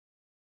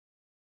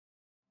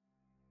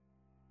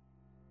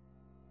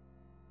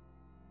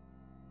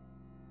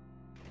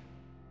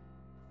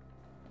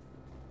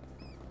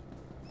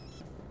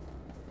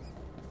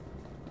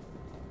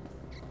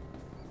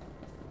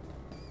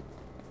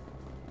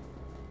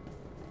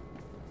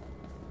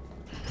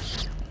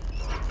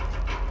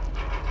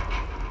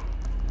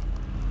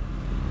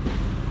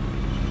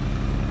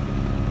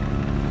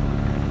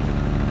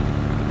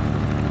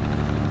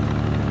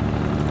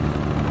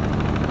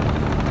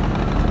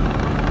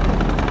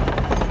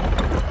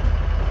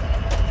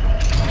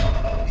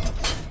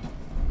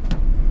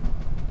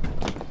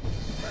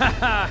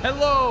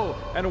Hello,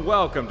 and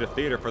welcome to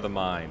Theater for the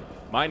Mind.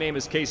 My name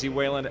is Casey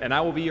Wayland, and I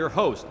will be your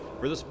host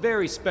for this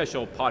very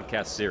special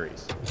podcast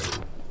series.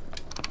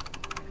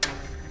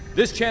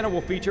 This channel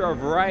will feature a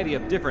variety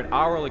of different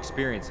aural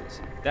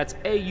experiences. That's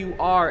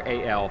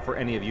A-U-R-A-L for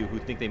any of you who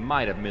think they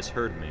might have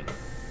misheard me.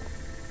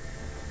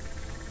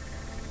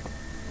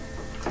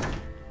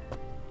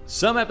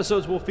 Some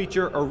episodes will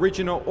feature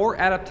original or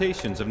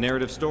adaptations of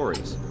narrative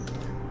stories.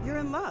 You're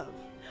in love.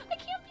 I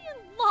can't be in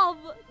love.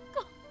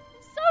 God,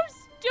 I'm so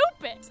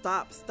stupid.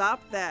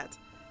 Stop that.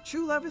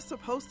 True love is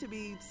supposed to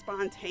be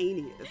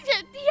spontaneous.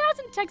 He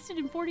hasn't texted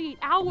in 48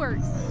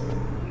 hours.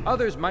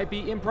 Others might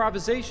be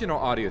improvisational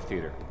audio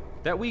theater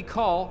that we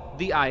call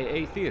the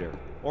IA Theater,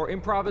 or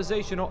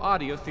improvisational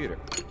audio theater.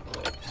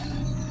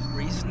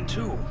 Reason 2.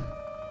 Too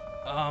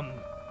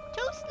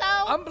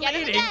slow. I'm Get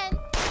it bleeding. again.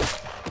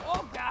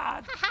 Oh,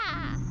 God.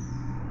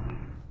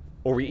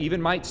 Or we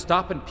even might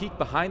stop and peek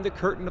behind the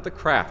curtain of the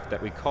craft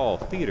that we call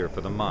Theater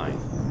for the Mind.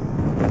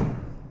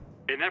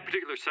 In that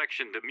particular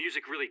section, the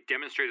music really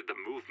demonstrated the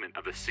movement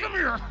of the scene. Come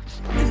here.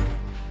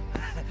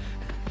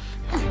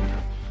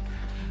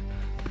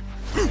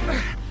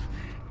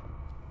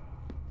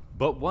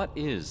 But what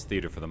is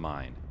Theater for the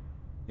Mind?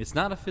 It's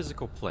not a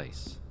physical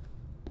place.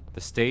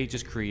 The stage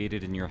is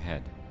created in your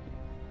head,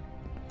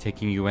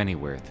 taking you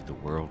anywhere through the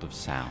world of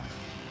sound.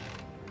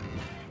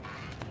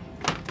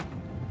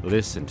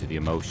 Listen to the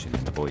emotion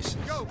in the voices.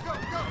 Go, go,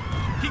 go.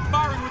 Keep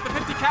firing with the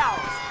 50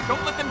 cals.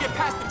 Don't let them get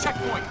past the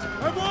checkpoint.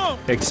 I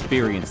won't.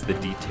 Experience the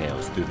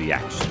details through the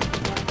action.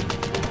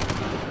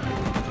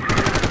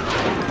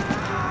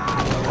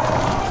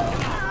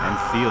 And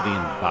feel the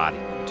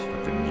embodiment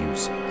of the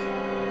music.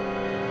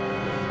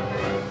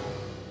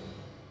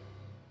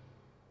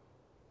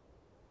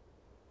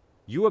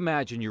 You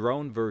imagine your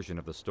own version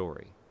of the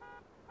story,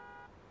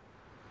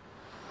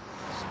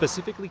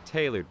 specifically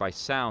tailored by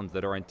sounds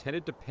that are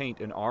intended to paint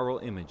an aural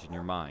image in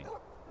your mind,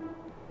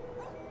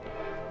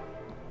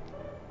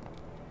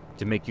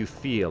 to make you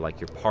feel like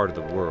you're part of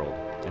the world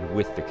and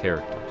with the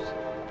characters.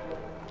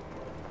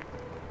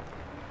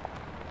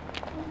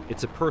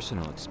 It's a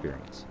personal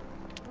experience,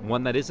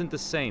 one that isn't the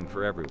same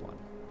for everyone.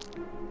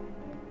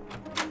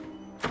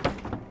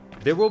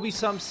 There will be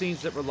some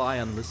scenes that rely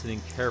on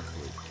listening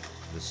carefully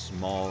to the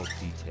small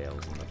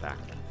details in the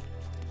background,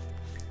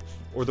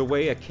 or the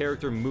way a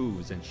character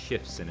moves and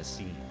shifts in a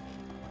scene.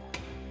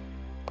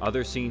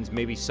 Other scenes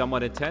may be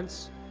somewhat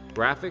intense,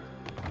 graphic,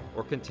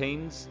 or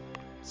contains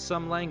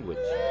some language.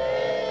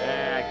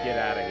 Get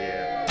out of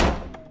here.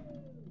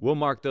 We'll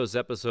mark those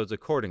episodes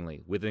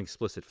accordingly with an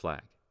explicit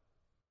flag.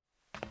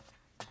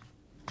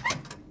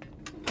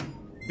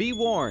 Be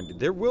warned,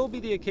 there will be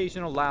the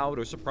occasional loud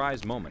or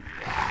surprise moment.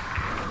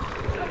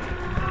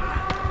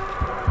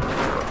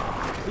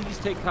 Please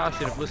take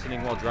caution if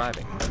listening while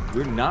driving.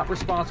 We're not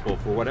responsible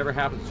for whatever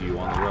happens to you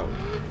on the road.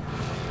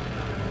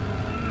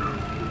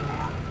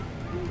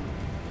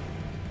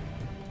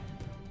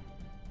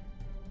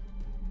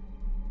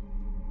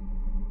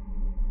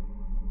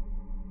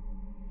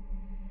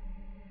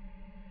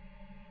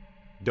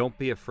 Don't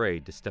be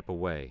afraid to step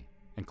away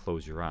and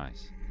close your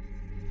eyes.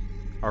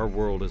 Our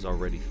world is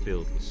already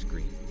filled with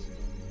screens.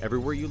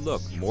 Everywhere you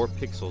look, more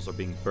pixels are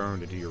being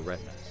burned into your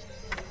retinas.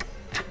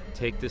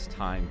 Take this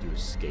time to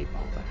escape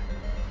all that.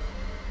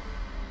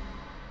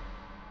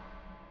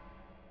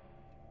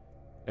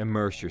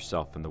 Immerse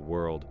yourself in the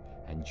world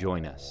and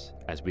join us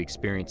as we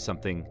experience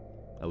something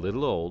a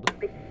little old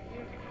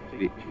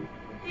and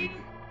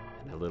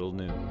a little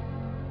new,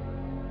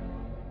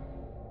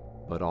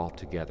 but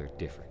altogether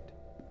different.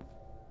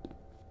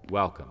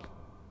 Welcome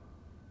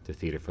to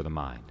Theater for the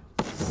Mind.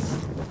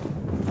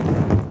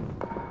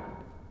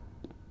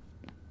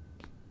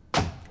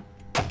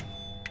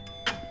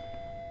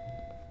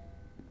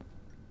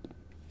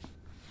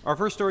 Our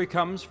first story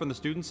comes from the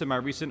students in my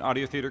recent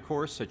audio theater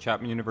course at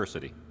Chapman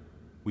University.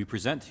 We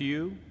present to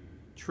you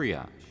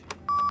Triage.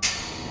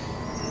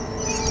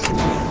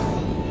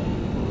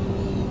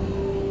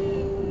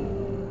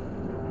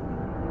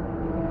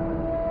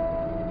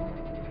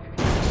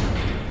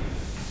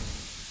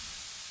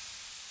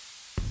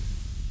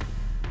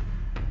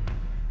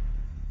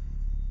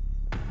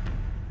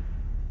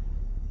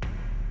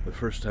 The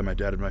first time I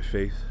doubted my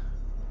faith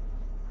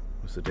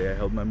was the day I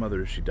held my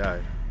mother as she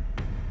died,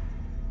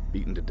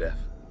 beaten to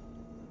death.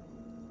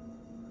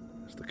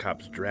 As the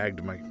cops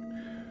dragged my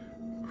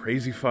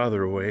crazy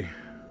father away,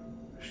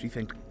 she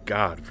thanked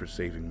God for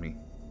saving me.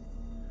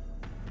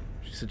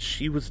 She said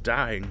she was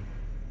dying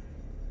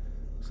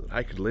so that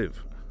I could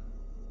live.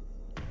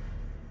 I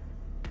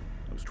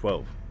was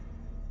 12.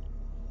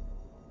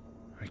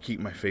 I keep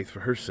my faith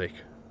for her sake.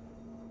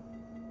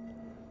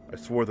 I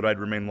swore that I'd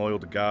remain loyal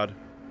to God,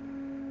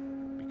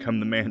 become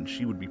the man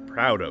she would be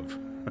proud of.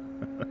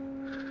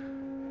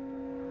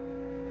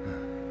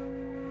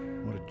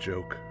 What a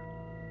joke.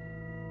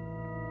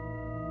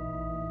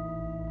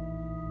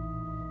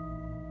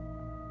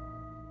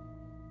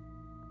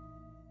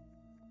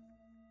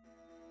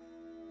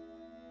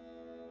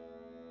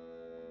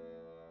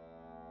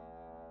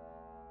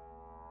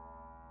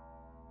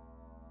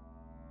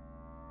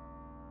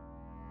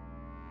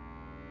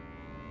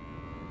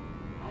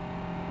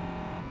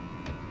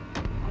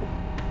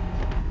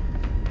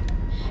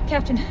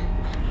 Captain.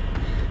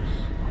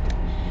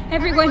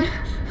 Everyone,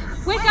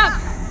 wake up!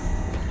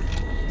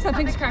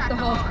 Something's cracked the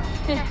hull.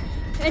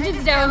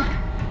 Engine's down.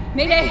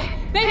 Mayday!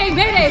 Mayday!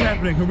 Mayday! What's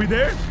happening? Are we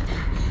there?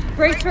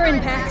 Brace for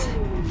impact.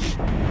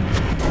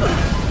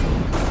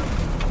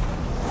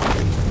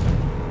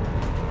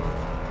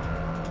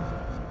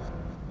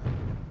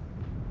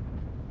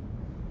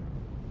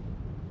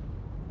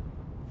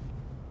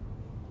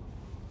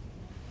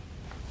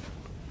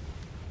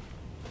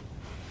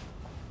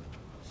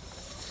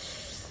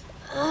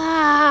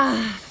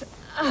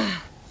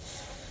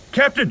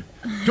 Captain,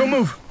 don't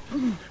move.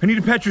 I need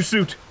to patch your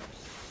suit.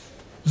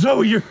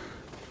 Zoe, you're...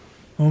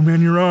 Oh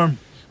man, your arm.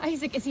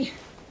 Isaac, is he...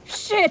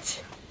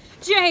 Shit!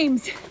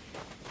 James!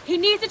 He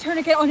needs a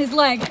tourniquet on his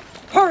leg.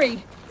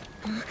 Hurry!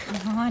 Oh,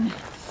 come on.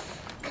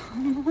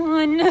 Come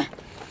on.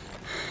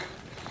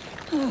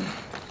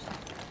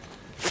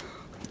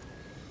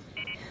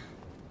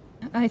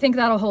 I think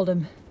that'll hold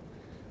him.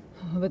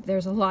 Oh, but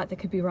there's a lot that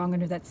could be wrong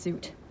under that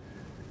suit.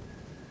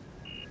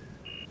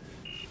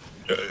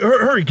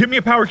 Hurry, get me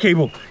a power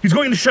cable. He's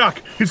going into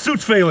shock. His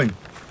suit's failing.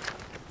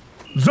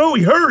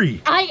 Zoe,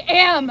 hurry! I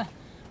am!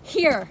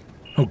 Here.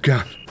 Oh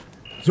God.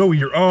 Zoe,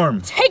 your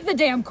arm. Take the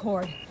damn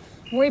cord.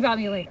 Worry about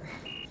me later.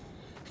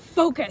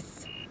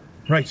 Focus.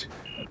 Right.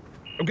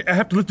 Okay, I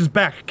have to lift his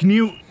back. Can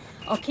you...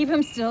 I'll keep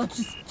him still.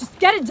 Just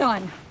get it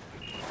done.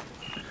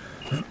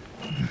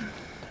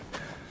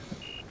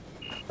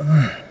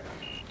 Hang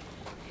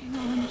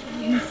on,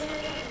 James.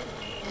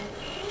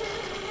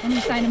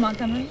 Any sign of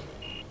Montgomery?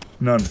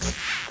 None.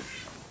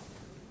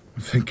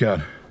 Thank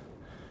God.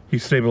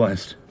 He's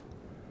stabilized.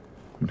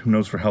 But who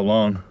knows for how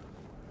long.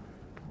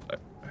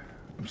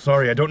 I'm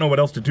sorry, I don't know what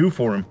else to do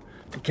for him.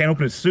 I can't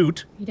open his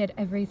suit. We did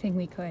everything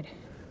we could.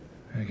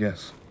 I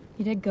guess.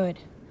 You did good.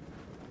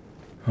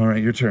 All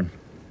right, your turn.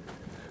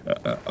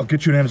 I'll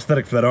get you an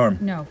anesthetic for that arm.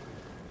 No.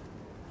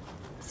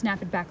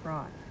 Snap it back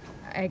raw.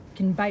 I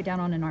can bite down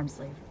on an arm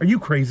sleeve. Are you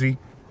crazy?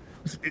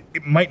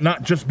 It might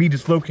not just be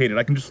dislocated.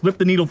 I can just slip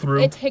the needle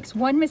through. It takes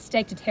one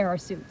mistake to tear our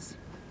suits.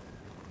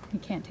 We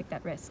can't take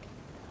that risk.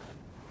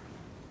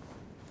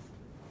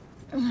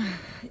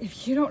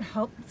 If you don't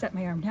help set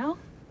my arm now, I'll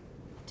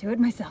do it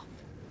myself.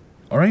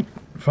 All right,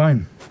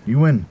 fine. You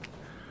win.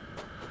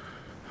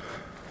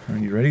 Are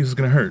you ready? This is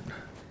gonna hurt.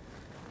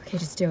 Okay,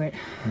 just do it.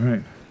 All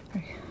right.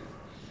 Okay.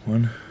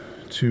 1,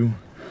 2,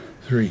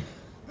 3.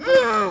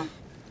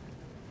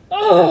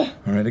 All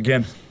right,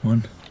 again.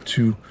 1,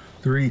 2,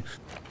 3.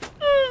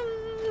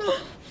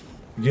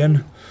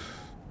 Again.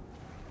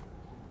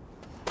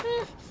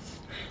 All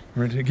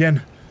right,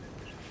 again.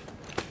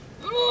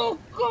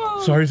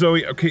 Sorry,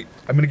 Zoe. Okay,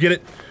 I'm gonna get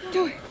it.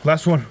 Do it.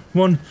 Last one.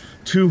 1,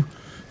 2,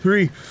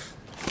 3.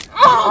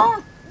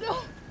 Oh!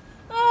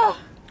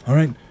 All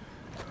right.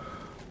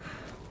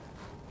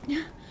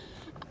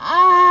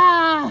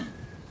 Ah!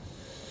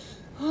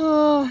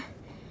 Oh,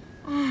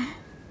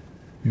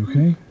 You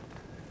okay?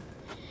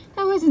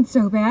 that wasn't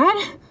so bad.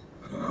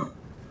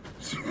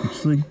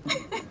 Seriously?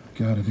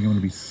 God, I think I'm gonna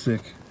be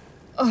sick.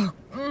 Oh,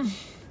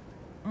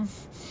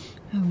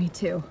 me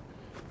too.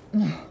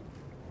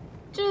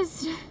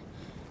 Just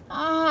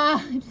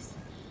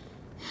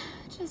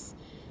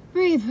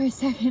breathe for a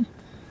second.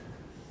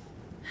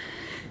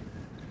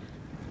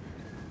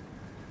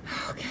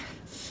 Okay.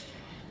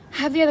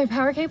 Have the other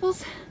power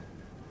cables?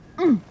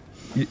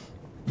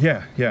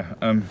 Yeah. Here,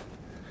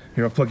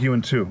 I'll plug you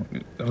in too.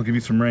 That'll give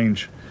you some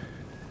range.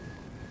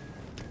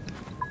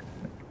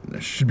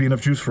 There should be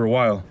enough juice for a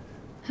while.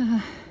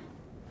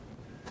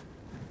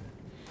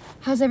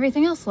 How's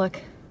everything else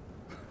look?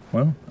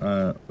 Well,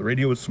 the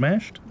radio was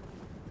smashed.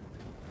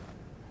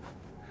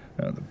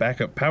 The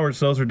backup power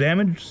cells are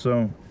damaged,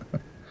 so... I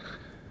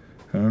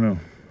don't know.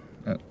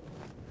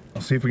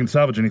 I'll see if we can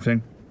salvage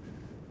anything.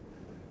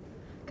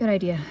 Good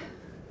idea.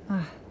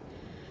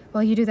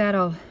 While you do that,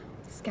 I'll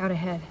scout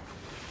ahead.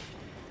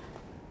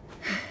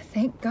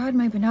 Thank God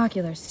my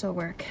binoculars still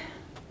work.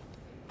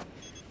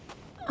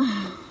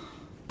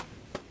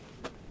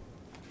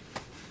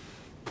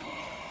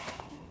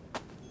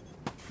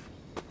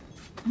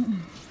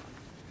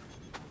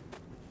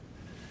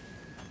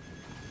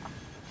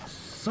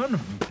 Son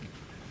of...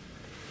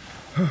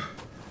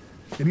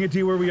 Any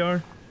idea where we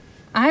are?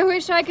 I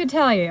wish I could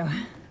tell you.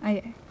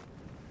 I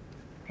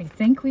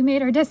think we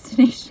made our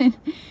destination.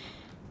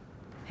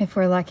 If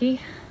we're lucky.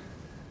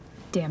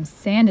 Damn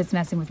sand is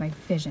messing with my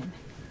vision.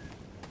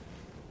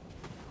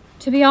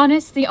 To be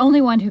honest, the only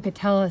one who could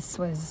tell us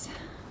was...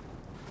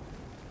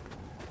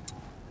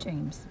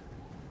 James.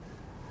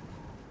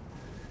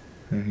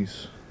 Yeah,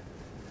 he's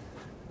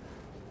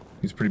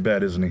pretty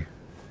bad, isn't he?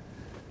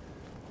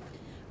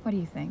 What do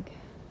you think?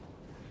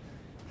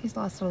 He's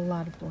lost a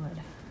lot of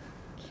blood.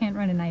 Can't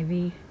run an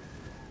IV.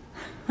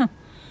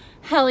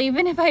 Hell,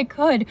 even if I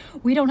could,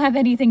 we don't have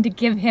anything to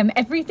give him.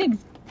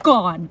 Everything's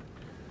gone.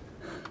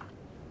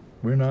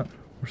 We're not.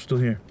 We're still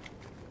here.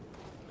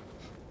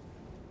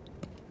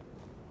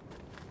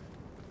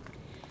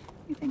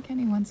 You think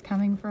anyone's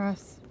coming for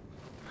us?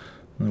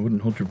 I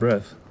wouldn't hold your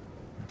breath.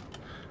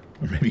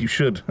 Or maybe you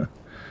should.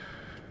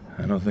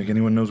 I don't think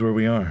anyone knows where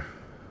we are.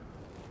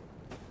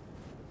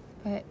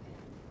 But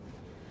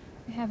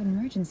I have an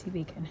emergency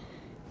beacon.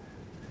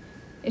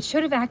 It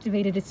should have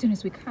activated as soon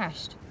as we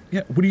crashed.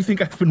 Yeah, what do you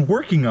think I've been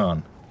working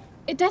on?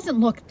 It doesn't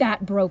look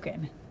that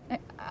broken.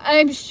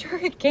 I'm sure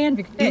it can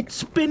be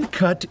fixed. It's been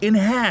cut in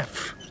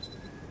half.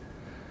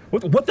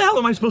 What the hell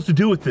am I supposed to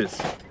do with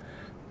this?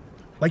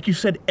 Like you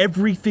said,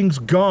 everything's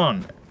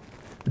gone.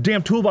 The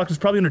damn toolbox is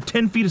probably under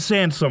 10 feet of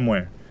sand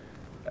somewhere.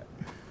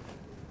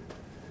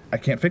 I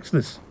can't fix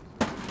this.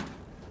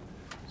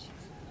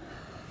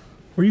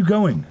 Where are you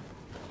going?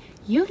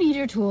 You need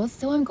your tools,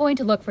 so I'm going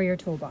to look for your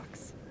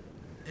toolbox.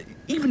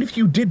 Even if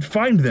you did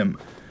find them,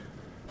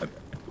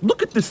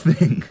 look at this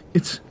thing.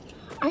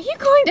 Are you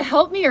going to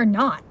help me or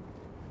not?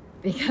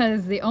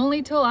 Because the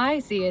only tool I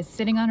see is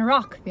sitting on a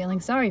rock, feeling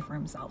sorry for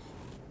himself.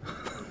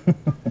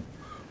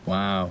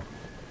 Wow.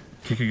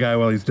 Kick a guy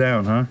while he's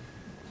down, huh?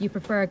 You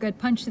prefer a good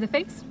punch to the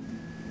face?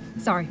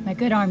 Sorry, my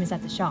good arm is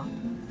at the shop.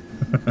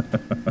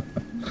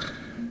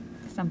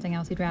 Something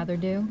else you'd rather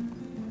do?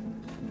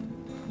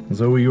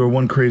 Zoe, you are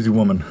one crazy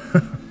woman.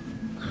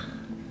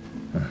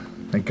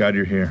 Thank God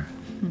you're here.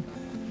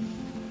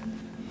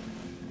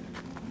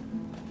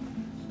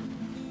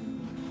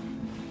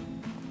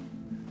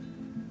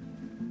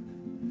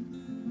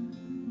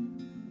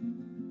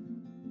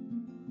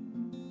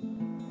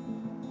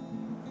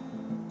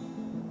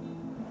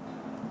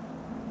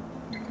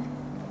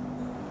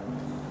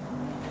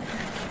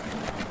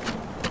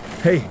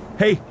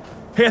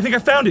 Hey, I think I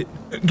found it.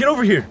 Get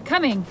over here.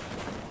 Coming.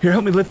 Here,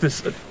 help me lift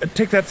this.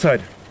 Take that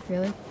side.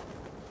 Really?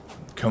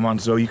 Come on,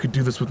 Zoe, you could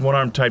do this with one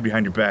arm tied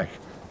behind your back.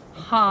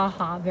 Ha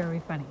ha, very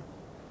funny.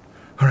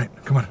 All right,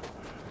 come on.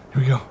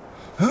 Here we go.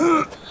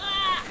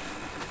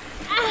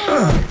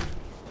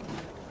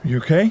 Are you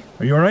okay?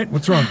 Are you all right?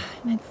 What's wrong?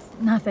 It's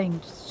nothing.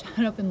 Just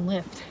shut up and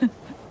lift.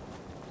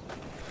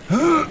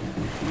 Oh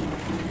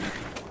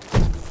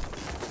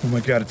my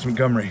God, it's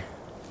Montgomery.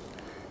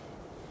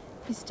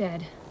 He's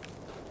dead.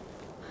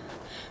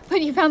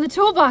 But you found the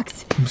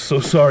toolbox. I'm so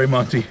sorry,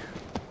 Monty.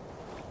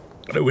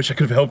 But I wish I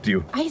could have helped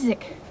you.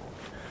 Isaac,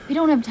 we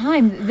don't have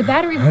time. The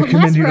battery I won't last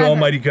commend you to forever.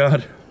 Almighty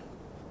God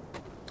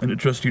and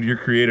entrust you to your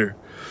Creator.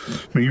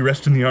 May you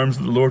rest in the arms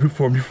of the Lord who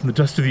formed you from the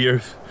dust of the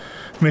earth.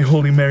 May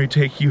Holy Mary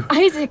take you.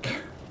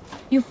 Isaac,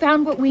 you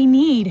found what we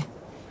need.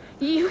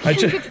 You I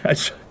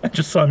can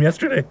just saw him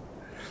yesterday.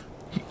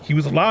 He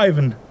was alive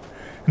and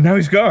now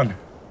he's gone.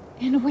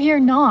 And we're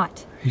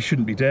not. He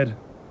shouldn't be dead.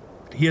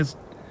 He has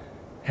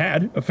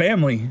had a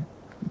family.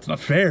 It's not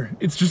fair.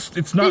 It's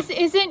not. This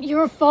isn't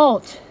your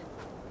fault.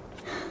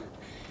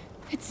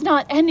 It's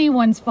not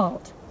anyone's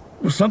fault.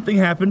 Well, something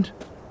happened.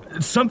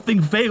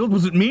 Something failed.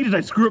 Was it me? Did I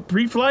screw up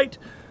pre-flight?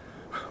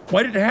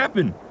 Why did it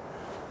happen?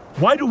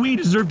 Why do we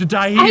deserve to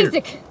die here?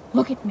 Isaac,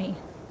 look at me.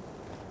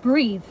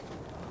 Breathe.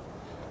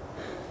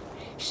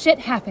 Shit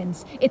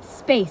happens. It's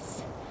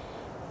space.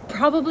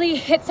 Probably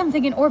hit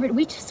something in orbit.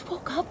 We just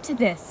woke up to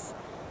this.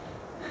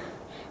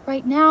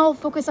 Right now,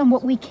 focus on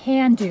what we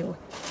can do.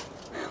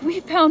 We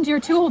found your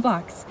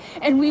toolbox,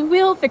 and we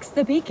will fix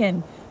the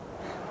beacon.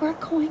 We're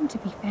going to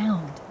be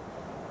found.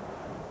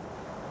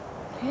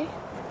 Okay?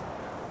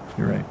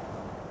 You're right.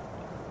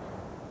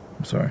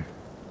 I'm sorry.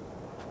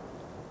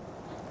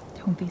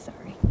 Don't be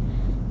sorry.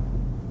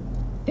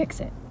 Fix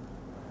it.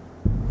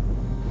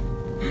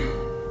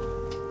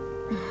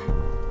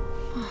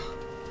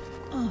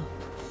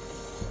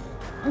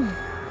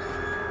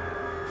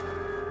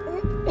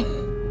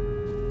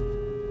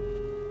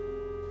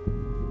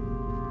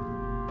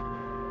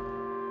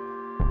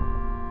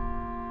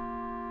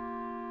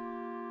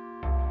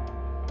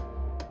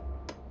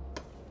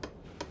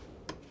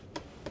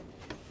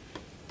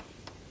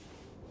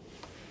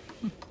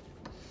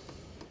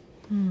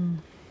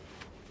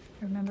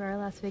 Remember our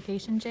last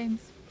vacation, James?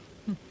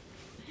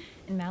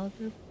 In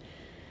Malibu?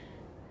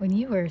 When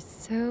you were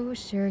so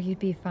sure you'd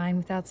be fine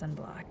without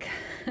sunblock.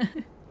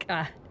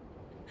 God,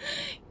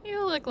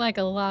 you look like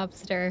a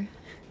lobster.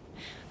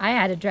 I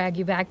had to drag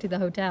you back to the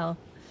hotel.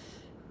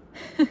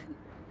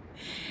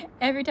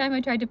 Every time I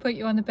tried to put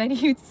you on the bed,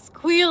 you'd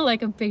squeal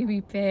like a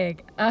baby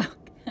pig. Oh,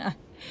 God.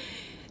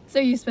 So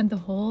you spent the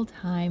whole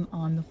time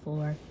on the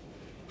floor.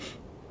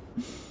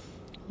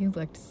 You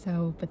looked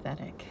so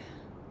pathetic.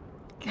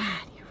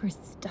 God, you were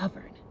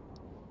stubborn.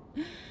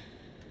 I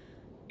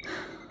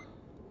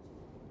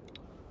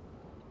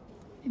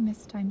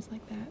miss times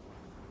like that.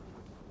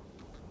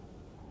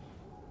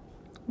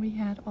 We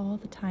had all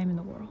the time in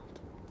the world.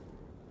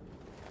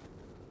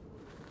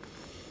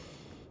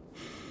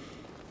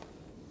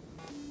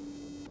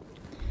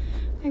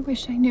 I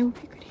wish I knew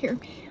if you could hear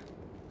me.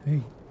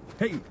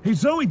 Hey,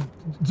 Zoe,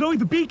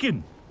 the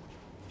beacon.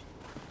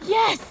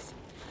 Yes!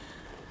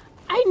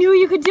 I knew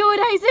you could do it,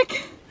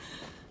 Isaac!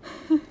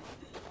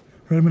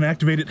 Right, I'm gonna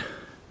activate it.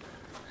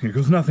 Here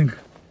goes nothing.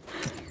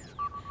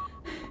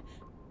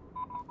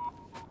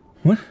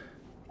 What?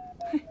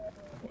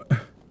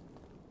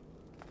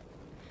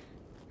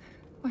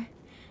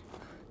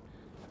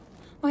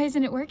 Why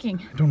isn't it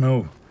working? I don't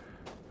know.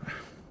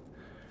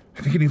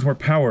 I think it needs more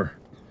power.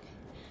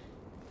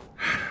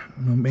 I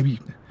don't know, maybe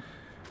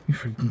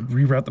if I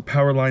reroute the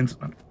power lines.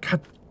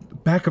 God, the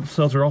backup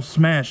cells are all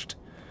smashed.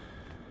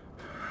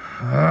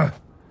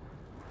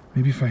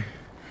 Maybe if I...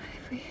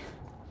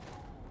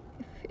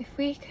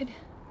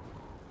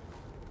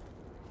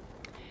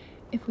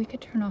 If we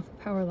could turn off the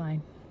power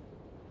line,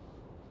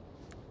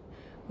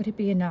 would it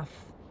be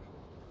enough?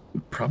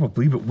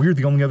 Probably, but we're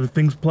the only other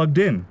things plugged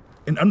in.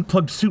 An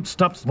unplugged suit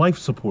stops life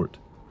support.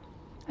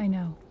 I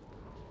know.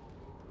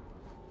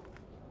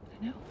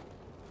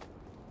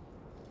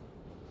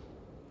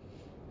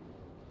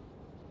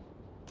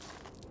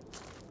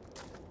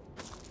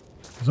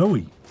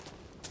 Zoe,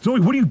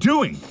 what are you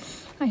doing?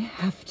 I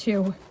have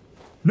to.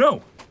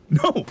 No,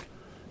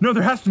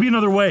 there has to be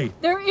another way.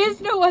 There is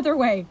no other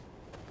way.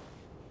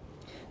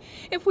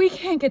 If we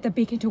can't get the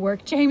beacon to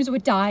work, James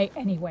would die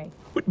anyway.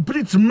 But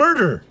it's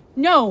murder.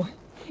 No,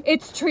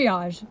 it's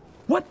triage.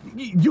 What?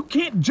 You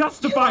can't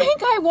justify... You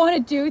think I want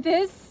to do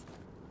this?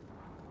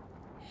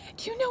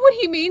 Do you know what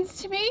he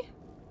means to me?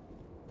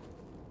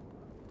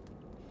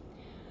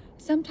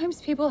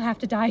 Sometimes people have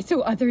to die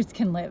so others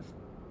can live.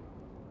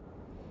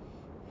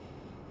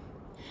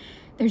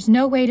 There's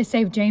no way to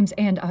save James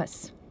and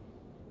us.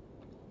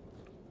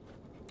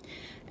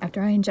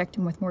 After I inject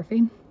him with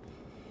morphine,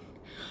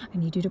 I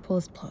need you to pull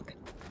his plug.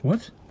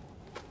 What?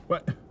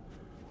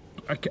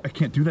 I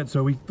can't do that,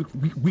 Zoe.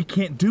 We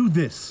can't do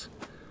this.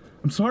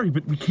 I'm sorry,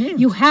 but we can't.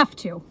 You have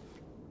to.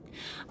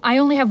 I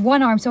only have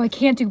one arm, so I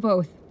can't do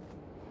both.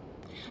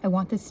 I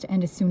want this to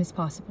end as soon as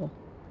possible.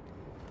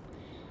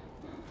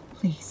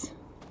 Please,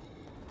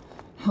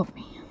 help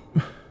me.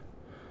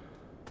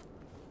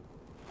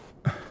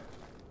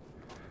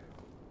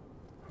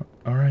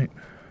 All right,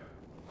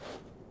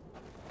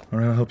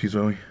 I'll help you,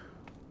 Zoe.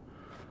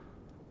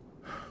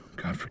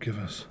 God forgive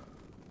us.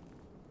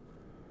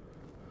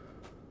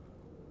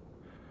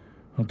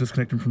 I'll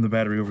disconnect him from the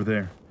battery over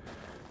there.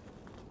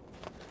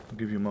 I'll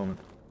give you a moment.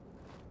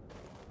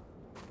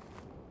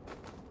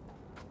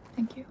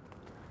 Thank you.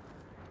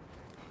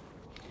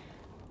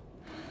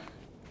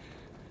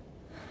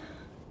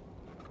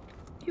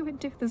 You would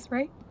do this,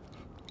 right?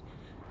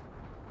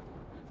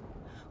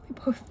 We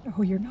both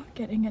know you're not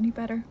getting any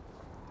better.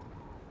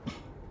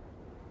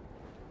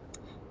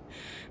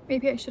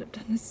 Maybe I should have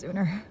done this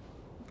sooner.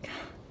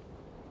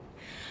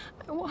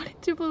 I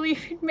wanted to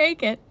believe you'd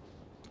make it.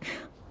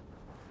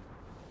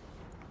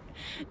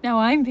 Now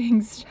I'm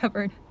being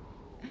stubborn.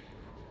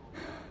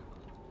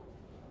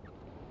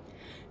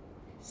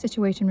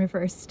 Situation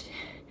reversed.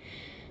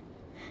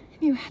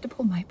 You had to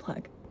pull my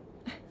plug.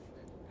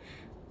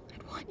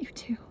 I'd want you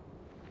to.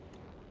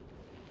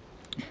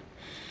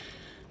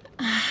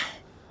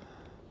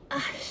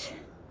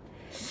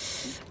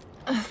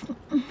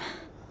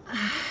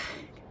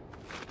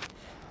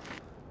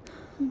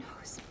 Who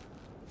knows?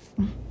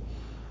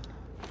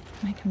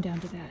 Might come down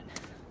to that.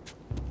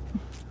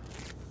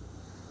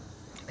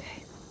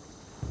 Okay.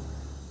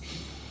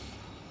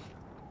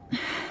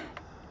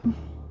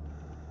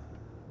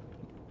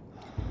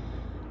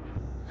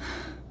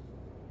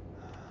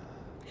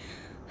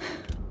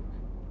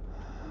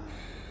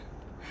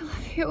 I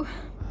love you.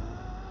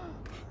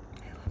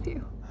 I love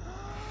you.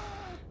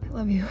 I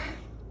love you.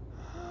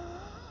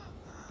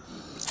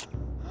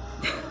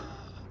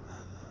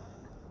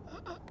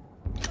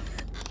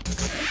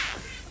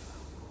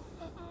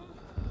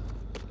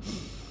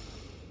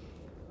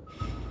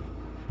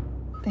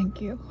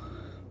 Thank you.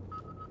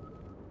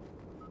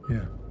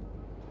 Yeah,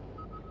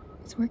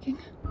 It's working?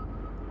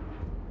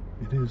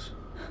 it is.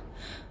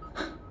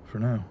 For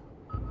now.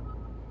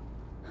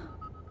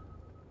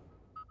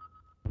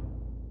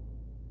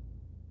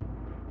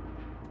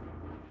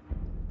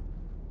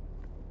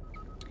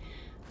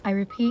 I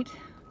repeat,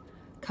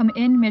 come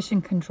in,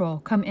 mission control.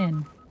 Come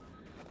in.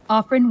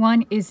 Offrin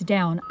 1 is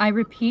down. I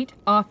repeat,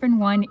 Offrin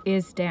 1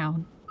 is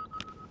down.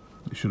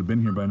 They should have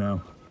been here by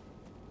now.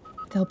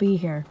 They'll be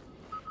here.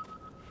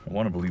 I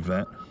want to believe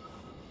that.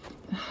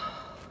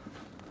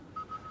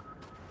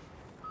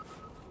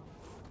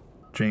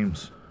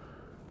 James.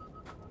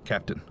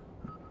 Captain.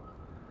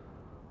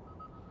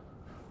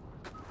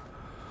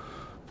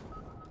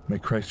 May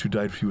Christ who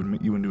died for you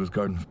admit you into his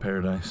garden of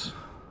paradise.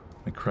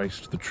 May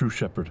Christ, the true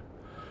shepherd,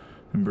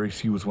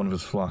 embrace you as one of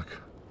his flock.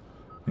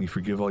 May he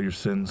forgive all your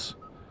sins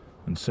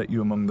and set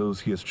you among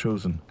those he has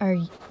chosen. Are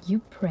you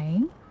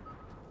praying?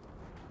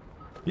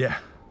 Yeah.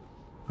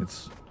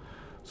 It's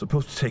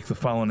supposed to take the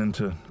fallen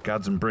into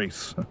God's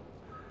embrace.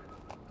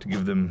 To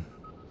give them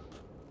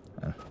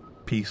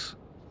peace.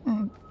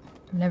 I've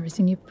never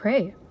seen you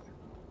pray.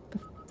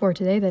 Before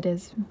today, that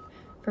is.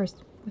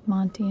 First with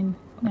Monty and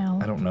now...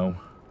 I don't know.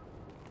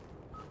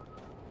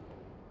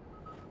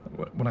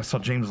 When I saw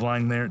James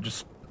lying there, it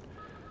just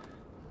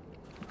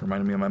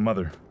reminded me of my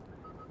mother.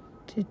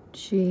 Did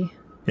she...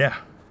 Yeah.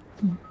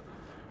 When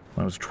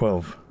I was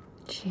 12.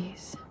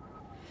 Jeez.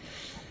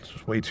 It's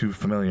just way too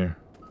familiar.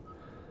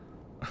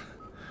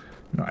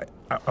 No,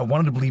 I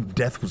wanted to believe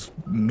death was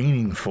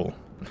meaningful.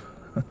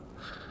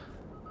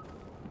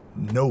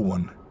 No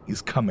one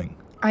is coming.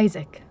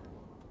 Isaac.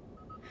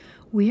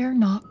 We are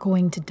not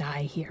going to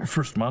die here.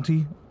 First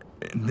Monty,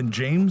 and then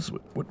James.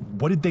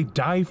 What did they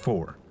die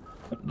for?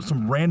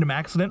 some random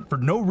accident for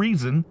no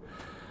reason.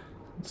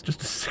 It's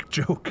just a sick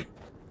joke.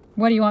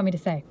 What do you want me to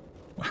say?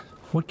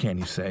 What can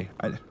you say?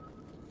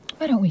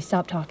 Why don't we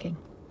stop talking?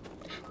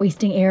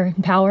 Wasting air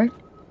and power?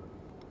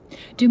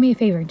 Do me a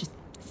favor and just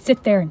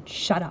sit there and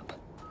shut up.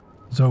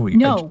 Zoe.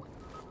 No.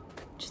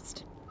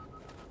 Just...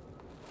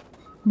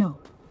 No.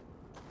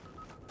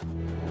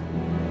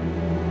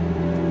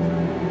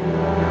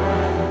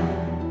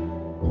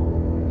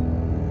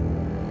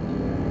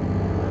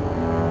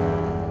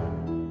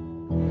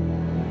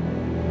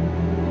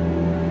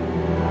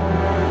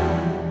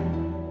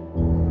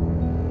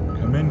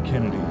 Come in,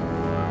 Kennedy.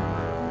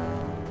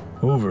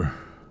 Over.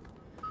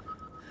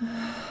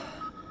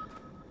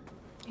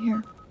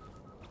 Here.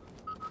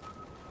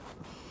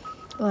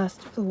 The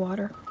last of the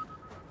water.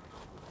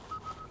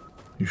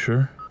 You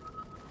sure?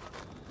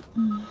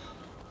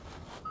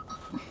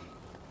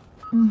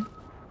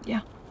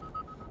 Yeah.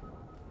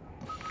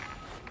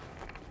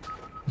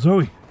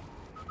 Zoe.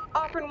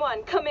 Offering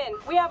 1, come in.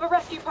 We have a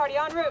rescue party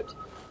en route.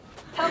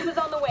 Help is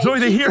on the way. Zoe,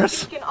 they Keep hear your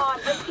us. Beacon on.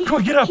 Repeat, Come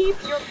on, get up.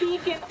 Keep your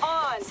beacon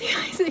on. See,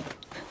 Isaac.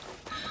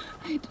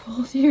 I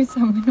told you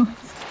someone was...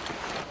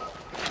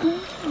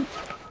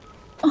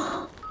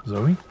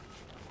 Zoe?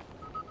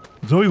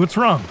 Zoe, what's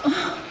wrong?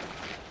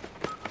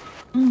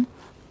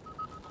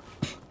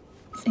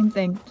 Same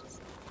thing.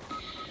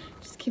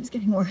 Just keeps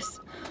getting worse.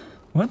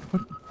 What?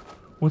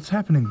 What's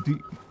happening?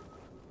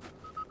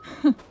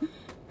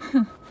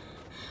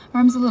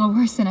 Arm's a little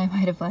worse than I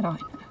might have let on.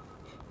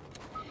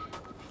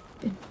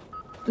 Been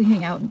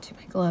bleeding out into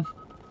my glove.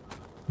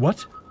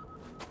 What?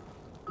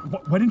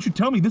 Why didn't you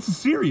tell me? This is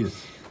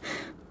serious.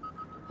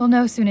 We'll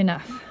know soon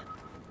enough.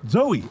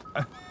 Zoe!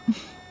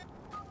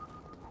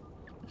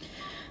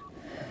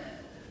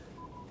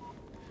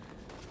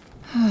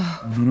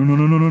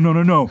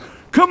 No.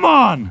 Come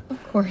on!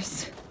 Of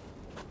course.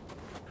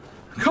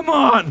 Come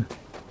on!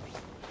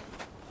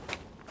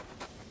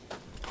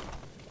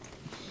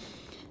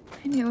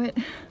 I knew it.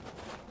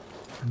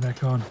 I'm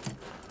back on.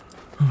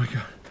 Oh my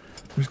god.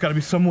 There's gotta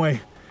be some way.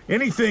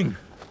 Anything!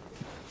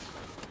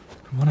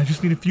 Come on, I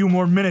just need a few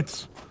more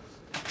minutes.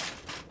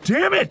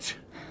 Damn it!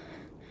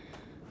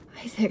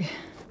 Isaac.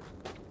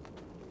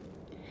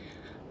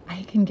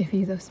 I can give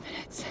you those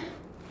minutes.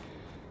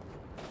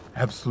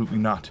 Absolutely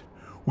not.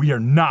 We are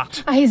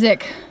not.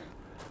 Isaac!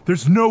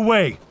 There's no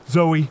way,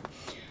 Zoe.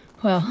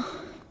 Well,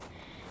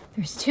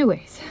 there's 2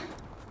 ways.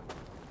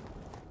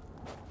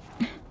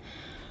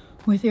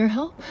 With your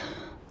help,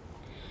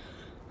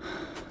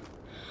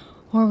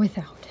 or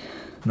without.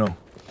 No.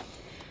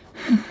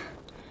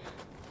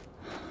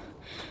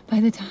 By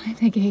the time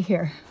they get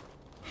here,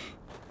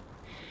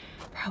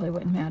 probably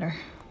wouldn't matter.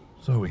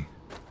 Zoe.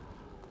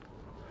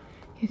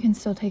 You can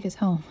still take us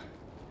home.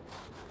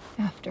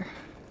 After.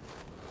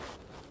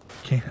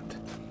 Can't.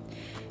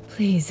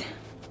 Please.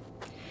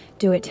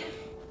 Do it.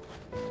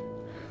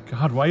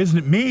 God, why isn't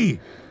it me?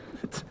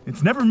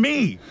 It's never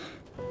me.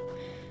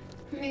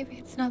 Maybe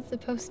it's not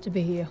supposed to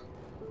be you.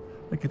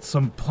 Like it's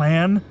some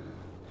plan.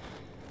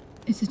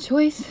 It's a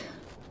choice.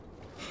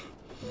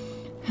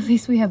 At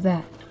least we have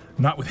that.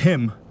 Not with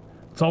him.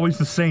 It's always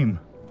the same.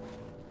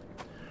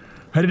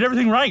 I did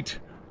everything right,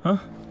 huh?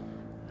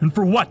 And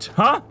for what,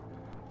 huh?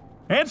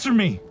 Answer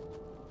me.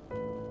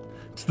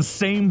 It's the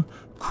same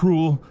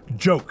cruel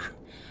joke.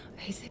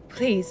 Isaac,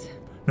 please.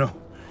 No,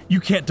 you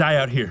can't die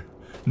out here.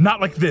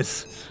 Not like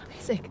this.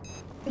 Isaac.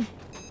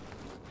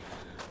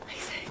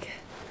 Isaac.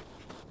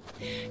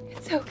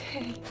 It's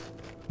okay.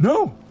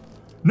 No,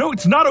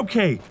 it's not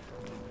okay.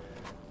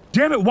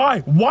 Damn it,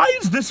 why? Why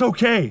is this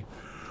okay?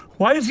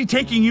 Why is he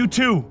taking you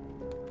too?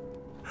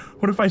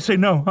 What if I say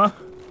no, huh?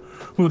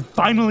 Will it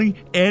finally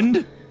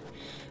end?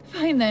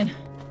 Fine then.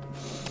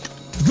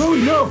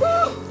 Zoe, no!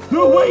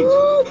 No, wait!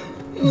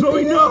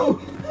 Zoe, no!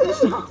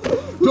 Stop!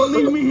 Don't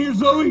leave me here,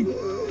 Zoe!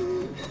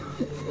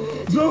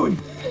 Zoe!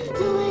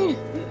 Delayed.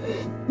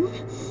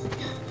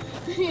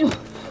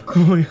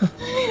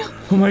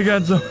 Oh my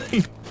god,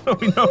 Zoe.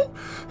 Zoe, no.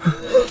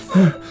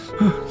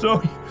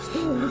 Zoe.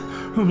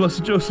 Oh,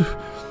 blessed Joseph.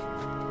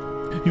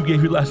 You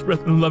gave your last breath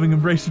in the loving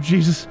embrace of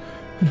Jesus.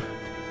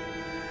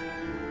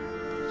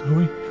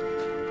 Zoe.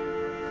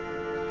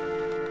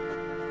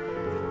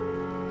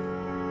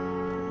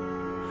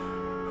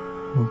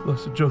 Oh,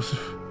 blessed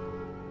Joseph.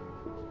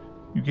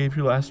 You gave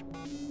your last...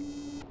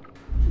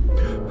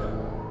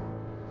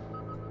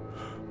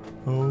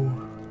 Oh,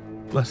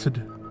 blessed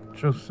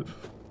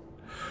Joseph.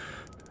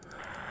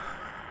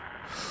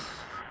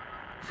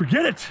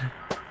 Forget it!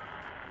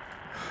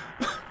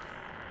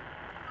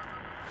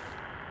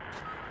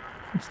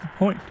 What's the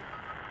point?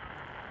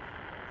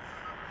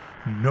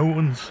 No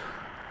one's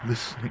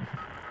listening.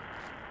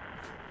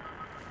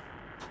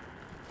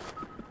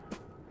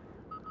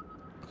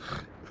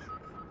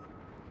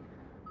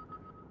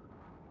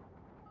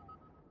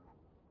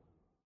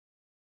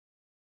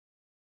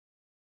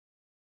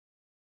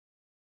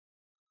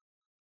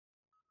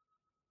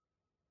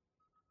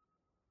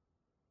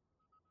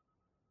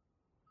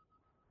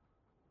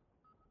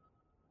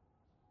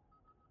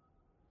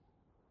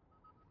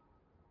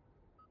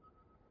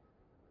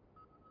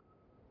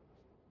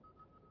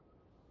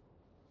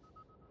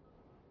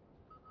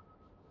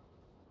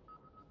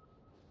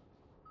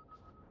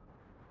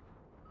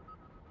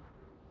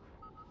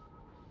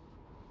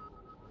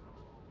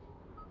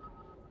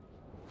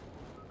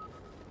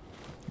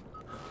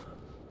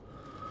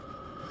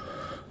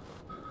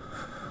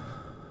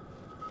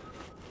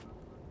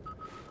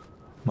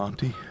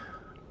 Monty?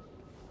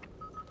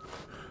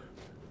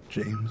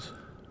 James?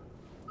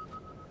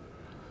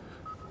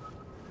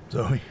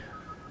 Zoe?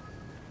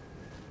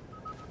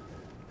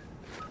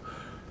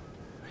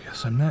 I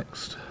guess I'm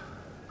next.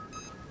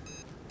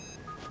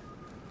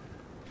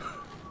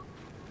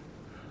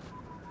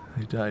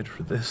 They died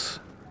for this.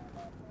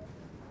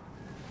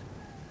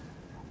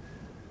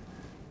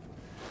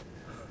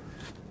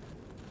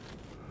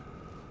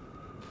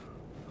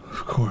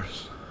 Of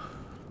course.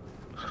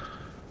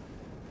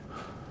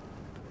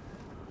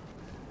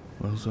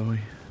 Well, Zoe,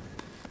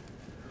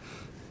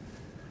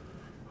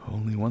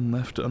 only one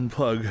left to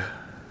unplug.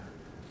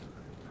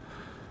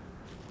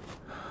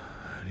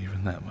 And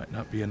even that might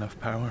not be enough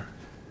power.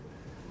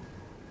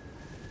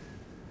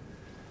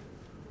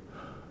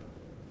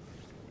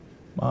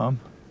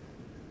 Mom?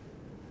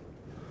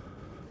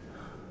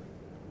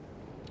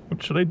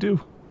 What should I do?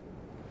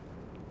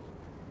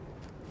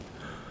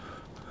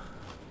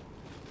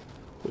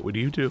 What would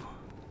you do?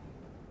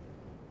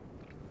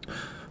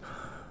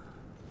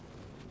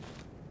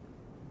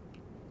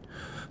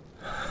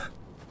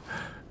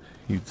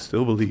 You'd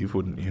still believe,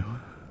 wouldn't you?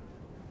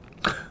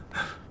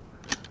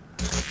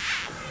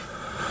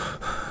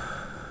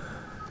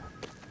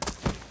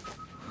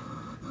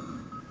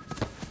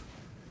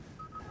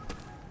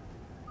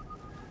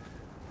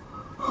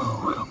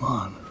 Oh, come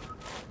on.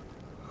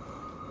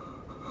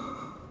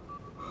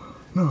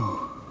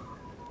 No.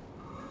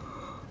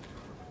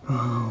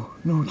 No,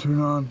 no, turn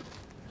on.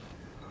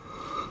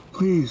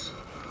 Please.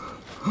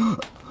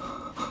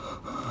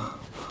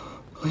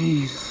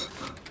 Please.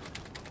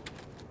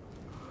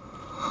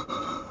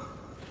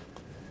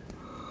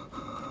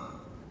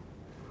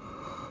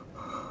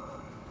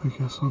 I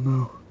guess I'll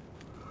know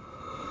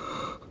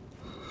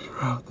if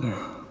you're out there.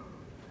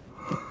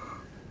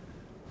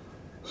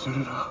 Set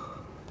it up.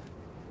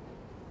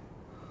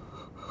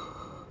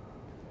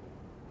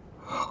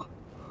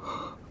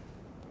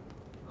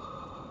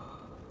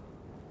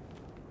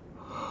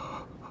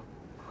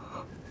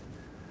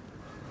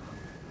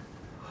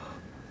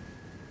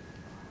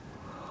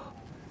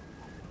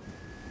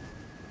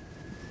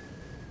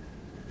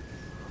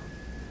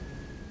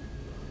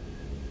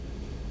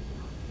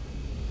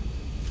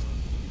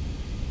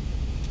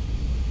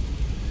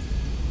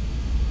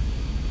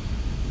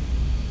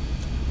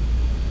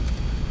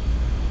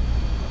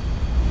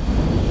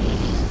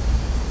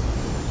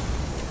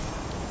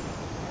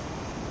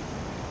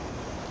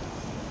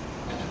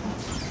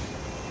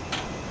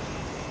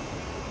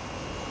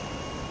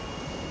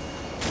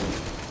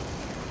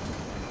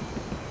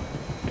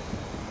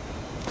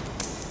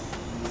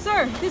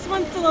 Sir, this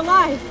one's still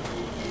alive.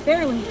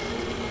 Barely.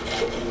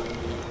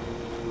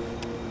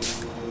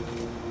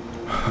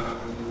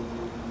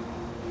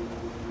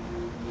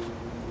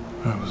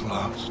 I was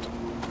lost.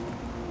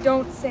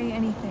 Don't say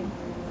anything.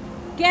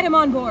 Get him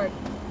on board.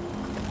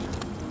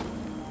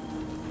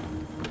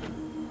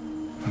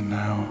 And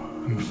now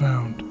I'm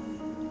found.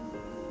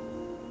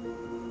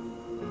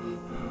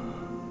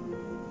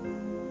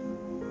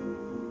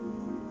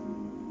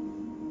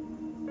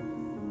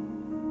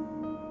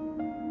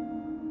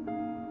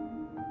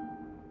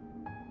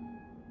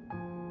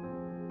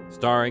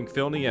 Starring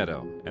Phil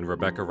Nieto and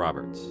Rebecca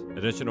Roberts.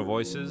 Additional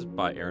voices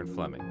by Aaron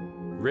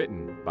Fleming.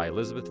 Written by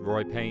Elizabeth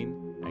Roy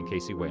Payne and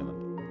Casey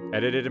Wayland.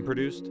 Edited and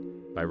produced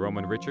by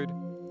Roman Richard,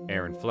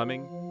 Aaron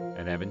Fleming,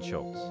 and Evan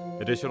Schultz.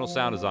 Additional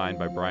sound design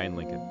by Brian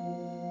Lincoln.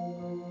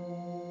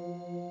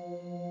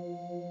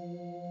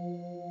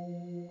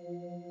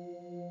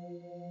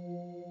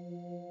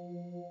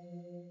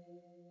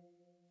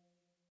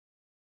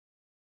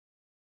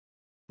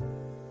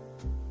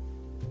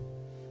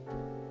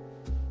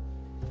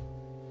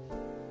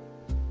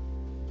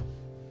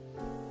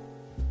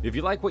 If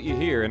you like what you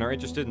hear and are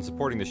interested in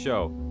supporting the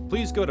show,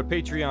 please go to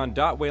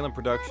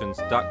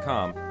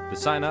patreon.waylandproductions.com to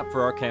sign up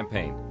for our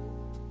campaign.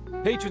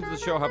 Patrons of the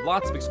show have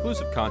lots of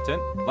exclusive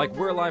content, like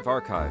We're Alive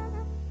Archive,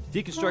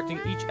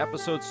 deconstructing each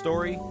episode's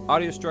story,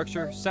 audio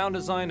structure, sound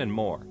design, and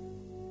more.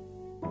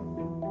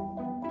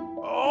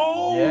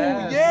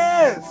 Oh,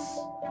 yes!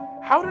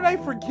 How did I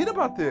forget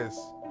about this?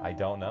 I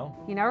don't know.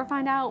 You never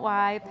find out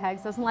why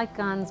Pegs doesn't like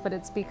guns, but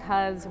it's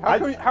because...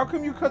 How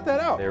come you cut that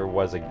out? There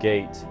was a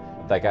gate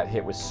that got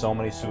hit with so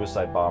many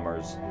suicide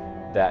bombers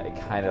that it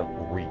kind of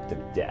reeked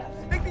of death.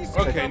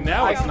 Okay,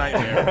 now it's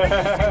nightmare.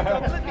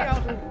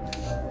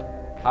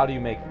 How do you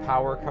make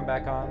power come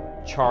back on?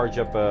 Charge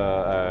up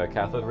a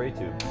cathode ray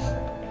tube.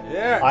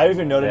 Yeah. I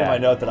even noted in my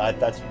note that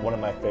that's one of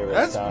my favorites.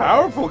 That's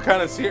powerful,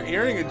 kind of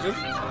hearing it just...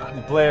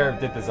 Blair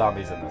did the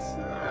zombies in this.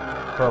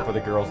 For the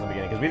girls in the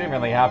beginning, because we didn't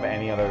really have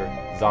any other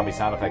zombie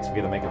sound effects. We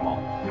had to make them all.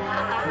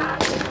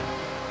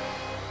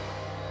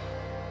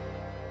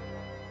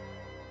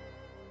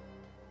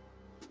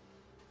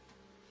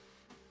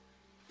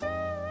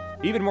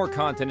 Even more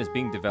content is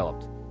being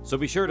developed, so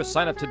be sure to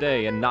sign up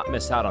today and not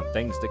miss out on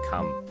things to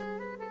come.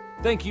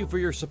 Thank you for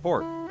your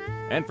support,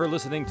 and for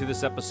listening to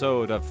this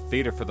episode of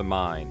Theater for the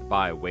Mind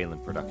by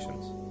Wayland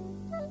Productions.